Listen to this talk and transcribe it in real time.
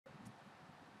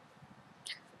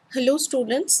Hello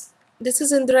students, this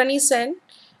is Indrani Sen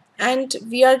and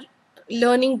we are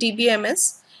learning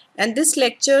DBMS, and this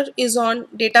lecture is on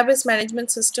Database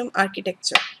Management System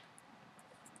Architecture.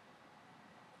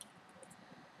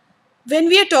 When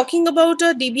we are talking about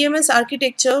a DBMS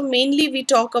architecture, mainly we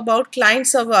talk about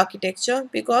client-server architecture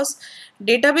because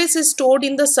database is stored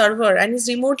in the server and is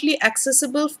remotely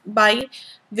accessible by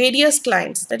various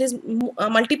clients. That is,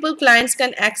 multiple clients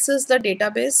can access the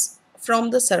database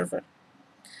from the server.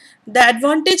 The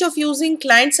advantage of using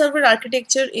client-server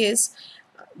architecture is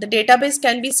the database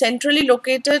can be centrally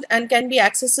located and can be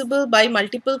accessible by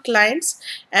multiple clients,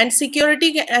 and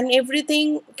security and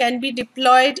everything can be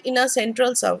deployed in a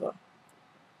central server.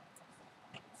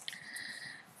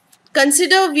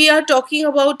 Consider we are talking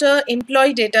about an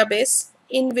employee database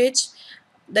in which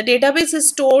the database is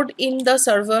stored in the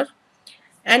server,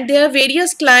 and there are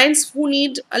various clients who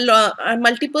need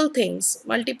multiple things,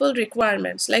 multiple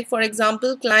requirements. Like for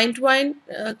example, client one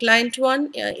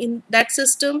in that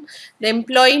system, the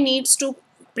employee needs to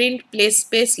print pay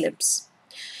slips.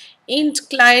 In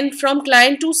client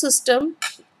 2 system,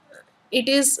 it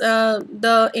is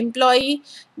the employee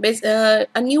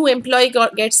a new employee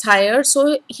gets hired,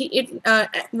 so it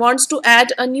wants to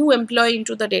add a new employee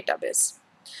into the database.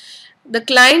 The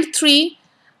client 3,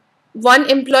 one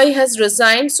employee has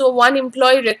resigned, so one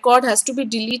employee record has to be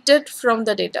deleted from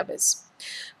the database.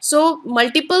 So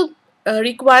multiple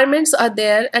requirements are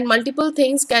there, and multiple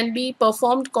things can be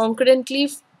performed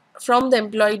concurrently from the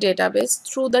employee database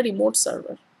through the remote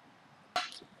server.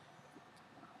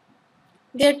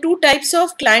 There are two types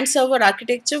of client-server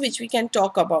architecture which we can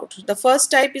talk about. The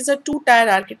first type is a two-tier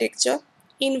architecture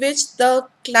in which the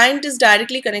client is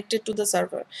directly connected to the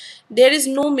server. There is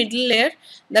no middle layer.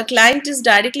 The client is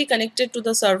directly connected to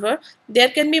the server. There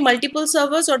can be multiple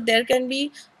servers or there can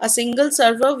be a single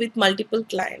server with multiple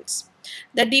clients.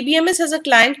 The DBMS has a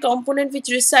client component which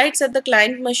resides at the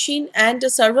client machine and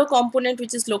a server component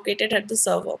which is located at the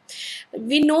server.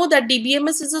 We know that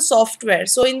DBMS is a software.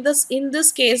 So in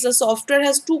this case, the software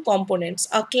has two components: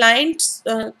 a client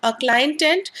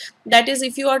end. That is,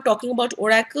 if you are talking about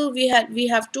Oracle, we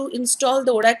have to install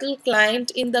the Oracle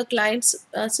client in the client's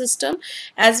system,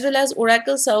 as well as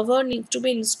Oracle server needs to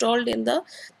be installed in the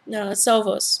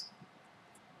servers.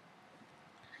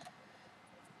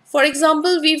 For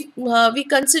example, we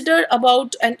consider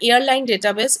about an airline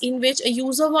database in which a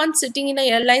user once sitting in a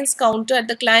airline's counter at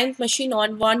the client machine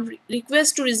on one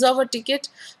request to reserve a ticket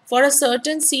for a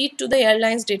certain seat to the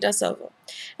airline's data server.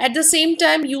 At the same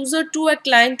time, user 2 at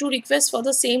client 2 requests for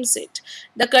the same seat.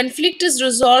 The conflict is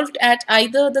resolved at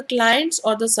either the client's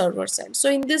or the server's end. So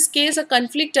in this case, a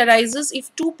conflict arises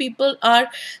if two people are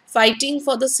fighting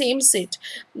for the same seat.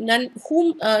 None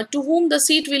to whom the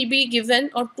seat will be given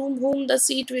or to whom the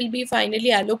seat will be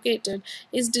finally allocated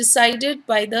is decided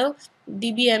by the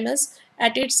DBMS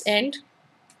at its end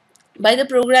by the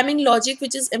programming logic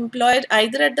which is employed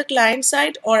either at the client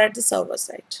side or at the server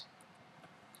side.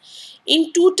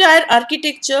 In two-tier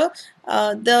architecture,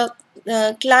 the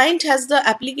client has the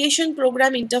application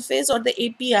program interface or the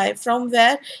API from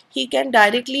where he can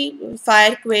directly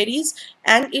fire queries,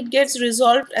 and it gets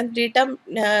resolved, and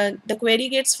the query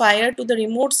gets fired to the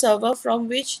remote server from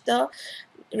which the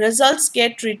results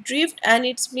get retrieved and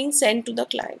it's being sent to the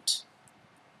client.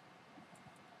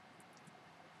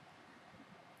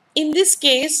 In this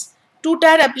case,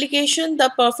 two-tier application, the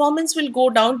performance will go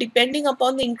down depending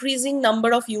upon the increasing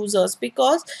number of users,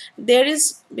 because there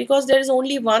is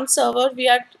only one server. We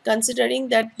are considering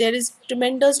that there is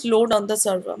tremendous load on the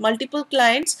server. Multiple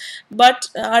clients but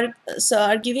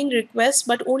are giving requests,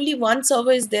 but only one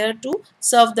server is there to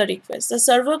serve the request. The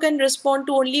server can respond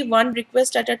to only one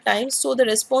request at a time, so the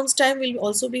response time will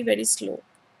also be very slow.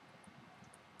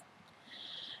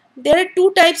 There are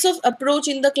two types of approach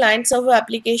in the client server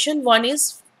application. One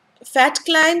is fat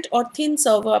client or thin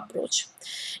server approach.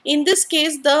 In this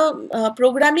case, the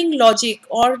programming logic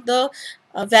or the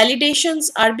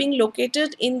validations are being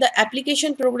located in the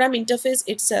application program interface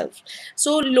itself.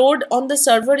 So load on the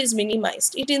server is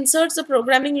minimized. It inserts the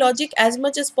programming logic as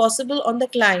much as possible on the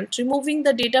client, removing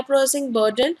the data processing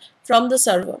burden from the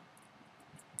server.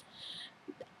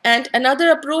 And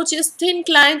another approach is thin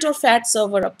client or fat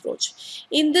server approach.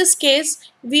 In this case,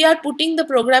 we are putting the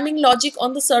programming logic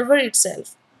on the server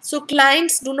itself. So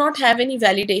clients do not have any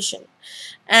validation.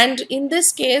 And in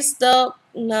this case, there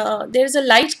is a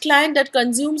light client that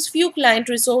consumes few client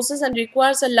resources and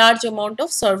requires a large amount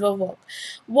of server work.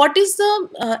 What is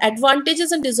the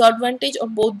advantages and disadvantage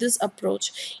of both this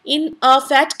approach? In a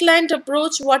fat client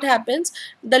approach, what happens?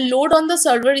 The load on the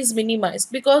server is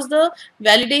minimized because the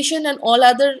validation and all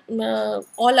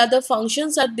other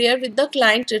functions are there with the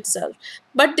client itself.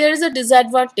 But there is a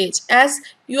disadvantage, as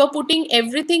you are putting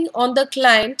everything on the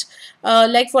client.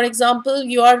 Like for example,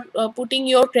 you are putting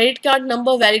your credit card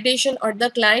number validation at the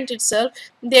client itself.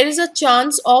 There is a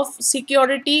chance of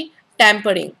security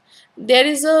tampering. There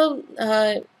is a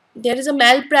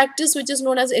malpractice which is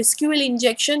known as SQL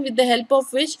injection, with the help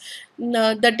of which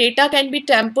the data can be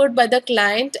tampered by the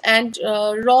client, and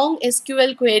wrong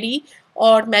SQL query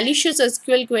or malicious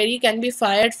SQL query can be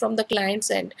fired from the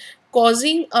client's end,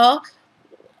 causing a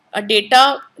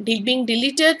data being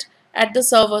deleted at the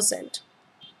server's end.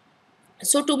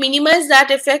 So to minimize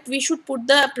that effect, we should put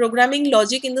the programming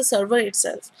logic in the server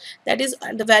itself. That is,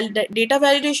 the data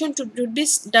validation should be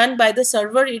done by the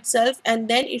server itself, and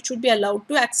then it should be allowed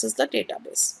to access the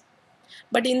database.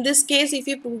 But in this case, if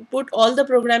you put all the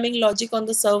programming logic on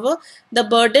the server, the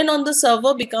burden on the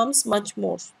server becomes much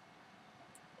more.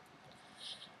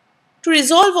 To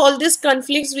resolve all these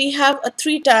conflicts, we have a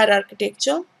three-tier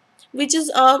architecture, which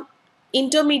is a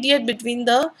intermediate between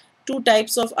the two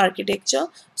types of architecture.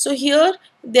 So here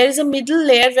there is a middle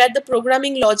layer where the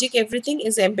programming logic, everything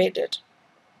is embedded.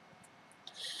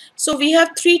 So we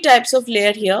have three types of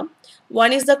layer here.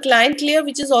 One is the client layer,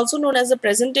 which is also known as the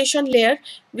presentation layer,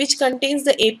 which contains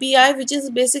the API, which is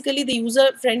basically the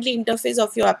user-friendly interface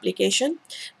of your application,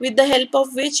 with the help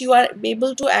of which you are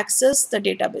able to access the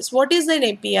database. What is an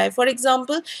API? For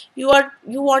example, you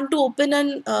want to open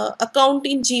an account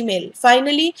in Gmail.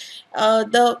 Finally,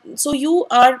 so you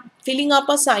are filling up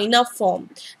a sign up form.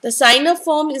 The sign up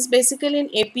form is basically an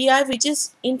API which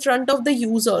is in front of the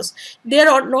users. They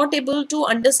are not able to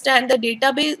understand the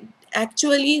database.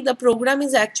 Actually, the program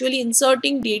is actually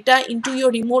inserting data into your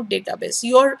remote database.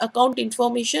 Your account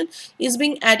information is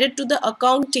being added to the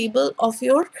account table of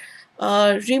your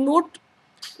remote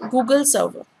Google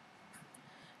server.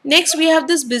 Next, we have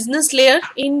this business layer.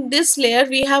 In this layer,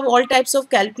 we have all types of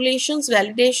calculations,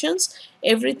 validations,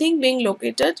 everything being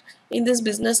located in this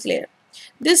business layer.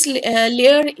 This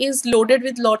layer is loaded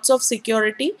with lots of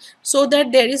security, so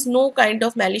that there is no kind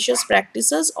of malicious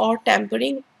practices or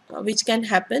tampering which can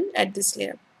happen at this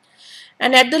layer.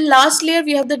 And at the last layer,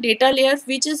 we have the data layer,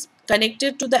 which is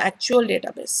connected to the actual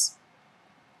database.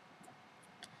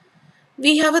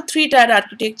 We have a three-tier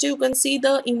architecture. You can see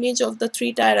the image of the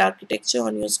three-tier architecture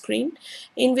on your screen,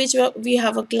 in which we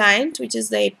have a client, which is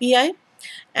the API,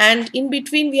 and in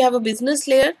between we have a business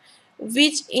layer,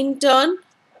 which in turn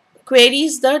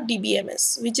queries the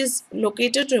DBMS, which is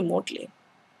located remotely.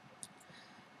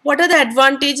 What are the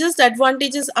advantages? The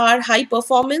advantages are high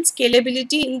performance,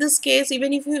 scalability. In this case,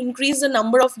 even if you increase the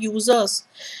number of users,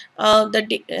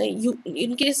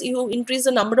 in case you increase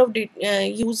the number of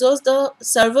users, the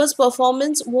server's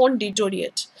performance won't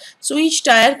deteriorate. So each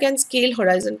tier can scale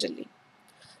horizontally.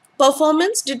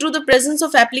 Performance, due to the presence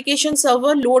of application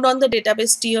server, load on the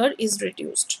database tier is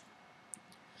reduced.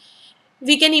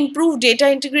 We can improve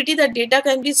data integrity. That data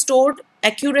can be stored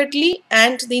accurately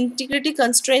and the integrity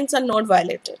constraints are not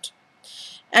violated.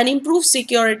 And improve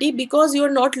security, because you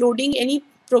are not loading any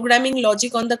programming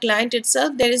logic on the client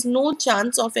itself. There is no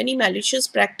chance of any malicious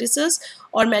practices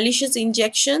or malicious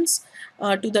injections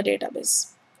to the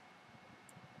database.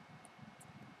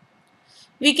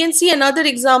 We can see another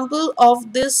example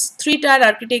of this three-tier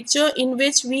architecture, in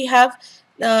which we have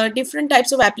different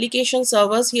types of application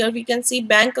servers. Here we can see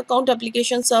bank account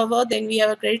application server, then we have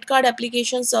a credit card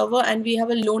application server, and we have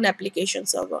a loan application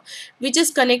server, which is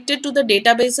connected to the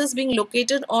databases being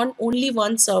located on only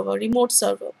one server, remote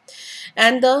server.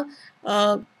 And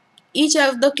the each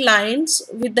of the clients,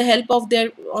 with the help of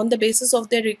on the basis of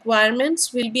their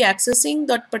requirements, will be accessing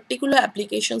that particular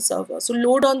application server. So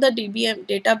load on the DBM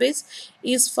database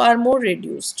is far more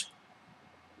reduced.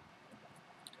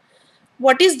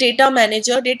 What is data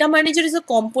manager? Data manager is a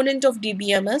component of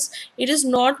DBMS. It is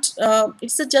not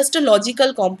just a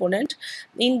logical component.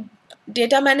 In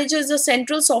data manager is a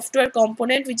central software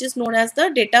component, which is known as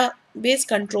the database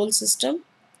control system.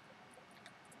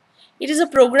 It is a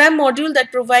program module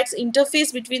that provides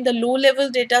interface between the low-level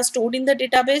data stored in the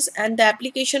database and the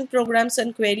application programs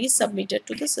and queries submitted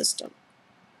to the system.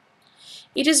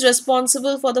 It is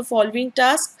responsible for the following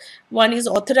tasks. One is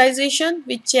authorization,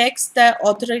 which checks the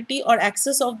authority or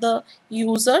access of the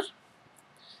user.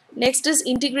 Next is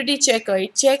integrity checker.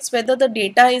 It checks whether the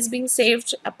data is being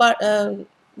saved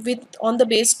with on the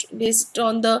based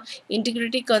on the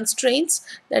integrity constraints,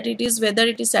 that it is whether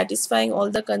it is satisfying all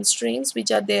the constraints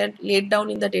which are there laid down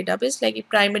in the database, like a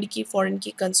primary key, foreign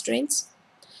key constraints.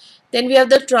 Then we have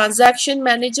the transaction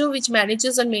manager, which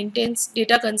manages and maintains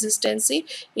data consistency.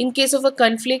 In case of a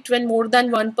conflict, when more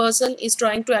than one person is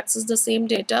trying to access the same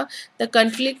data, the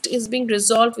conflict is being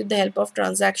resolved with the help of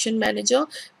transaction manager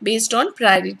based on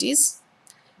priorities.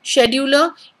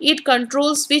 Scheduler, it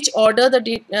controls which order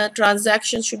the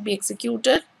transaction should be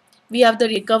executed. We have the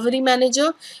recovery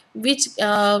manager, which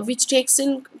takes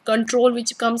in control,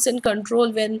 which comes in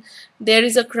control when there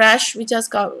is a crash which has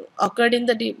occurred in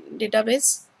the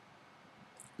database.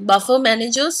 Buffer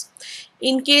managers,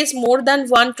 in case more than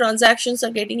one transactions are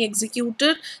getting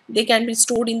executed, they can be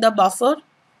stored in the buffer.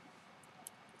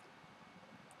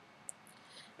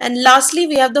 And lastly,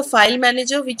 we have the file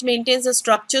manager, which maintains the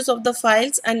structures of the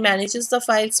files and manages the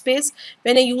file space.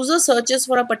 When a user searches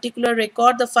for a particular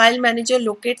record, the file manager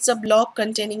locates a block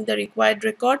containing the required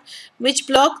record. Which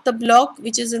block? The block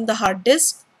which is in the hard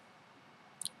disk.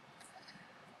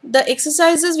 The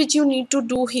exercises which you need to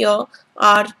do here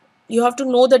are, you have to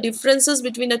know the differences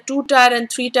between a 2-tier and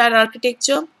 3-tier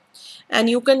architecture, and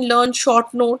you can learn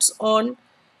short notes on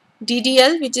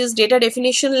DDL, which is data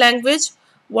definition language.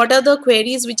 What are the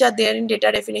queries which are there in data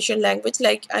definition language?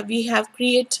 Like we can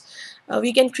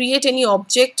create any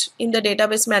object in the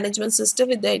database management system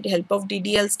with the help of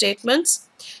DDL statements.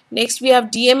 Next, we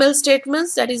have DML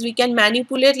statements, that is we can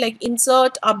manipulate, like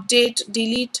insert, update,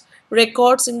 delete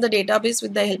records in the database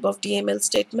with the help of DML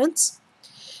statements.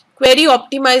 Query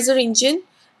optimizer engine,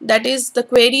 that is the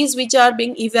queries which are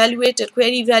being evaluated.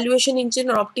 Query evaluation engine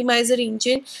or optimizer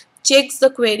engine checks the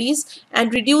queries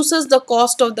and reduces the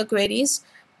cost of the queries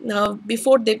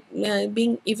before they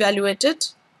being evaluated.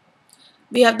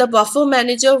 We have the buffer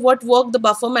manager. What work the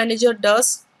buffer manager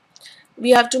does, we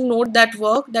have to note that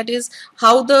work, that is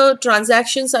how the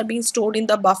transactions are being stored in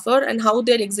the buffer and how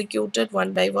they are executed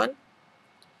one by one.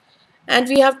 And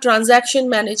we have transaction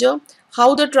manager,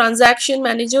 how the transaction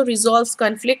manager resolves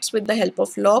conflicts with the help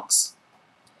of logs.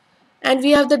 And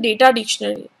we have the data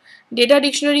dictionary. Data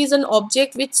dictionary is an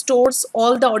object which stores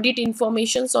all the audit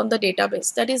informations on the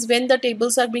database. That is when the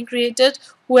tables are being created,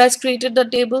 who has created the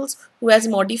tables, who has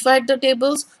modified the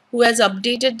tables, who has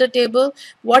updated the table,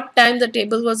 what time the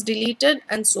table was deleted,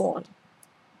 and so on.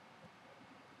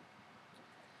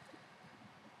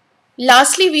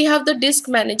 Lastly, we have the disk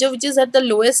manager, which is at the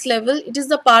lowest level. It is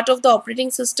the part of the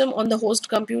operating system on the host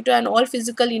computer, and all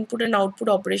physical input and output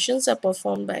operations are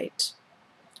performed by it.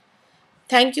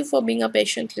 Thank you for being a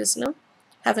patient listener.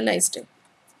 Have a nice day.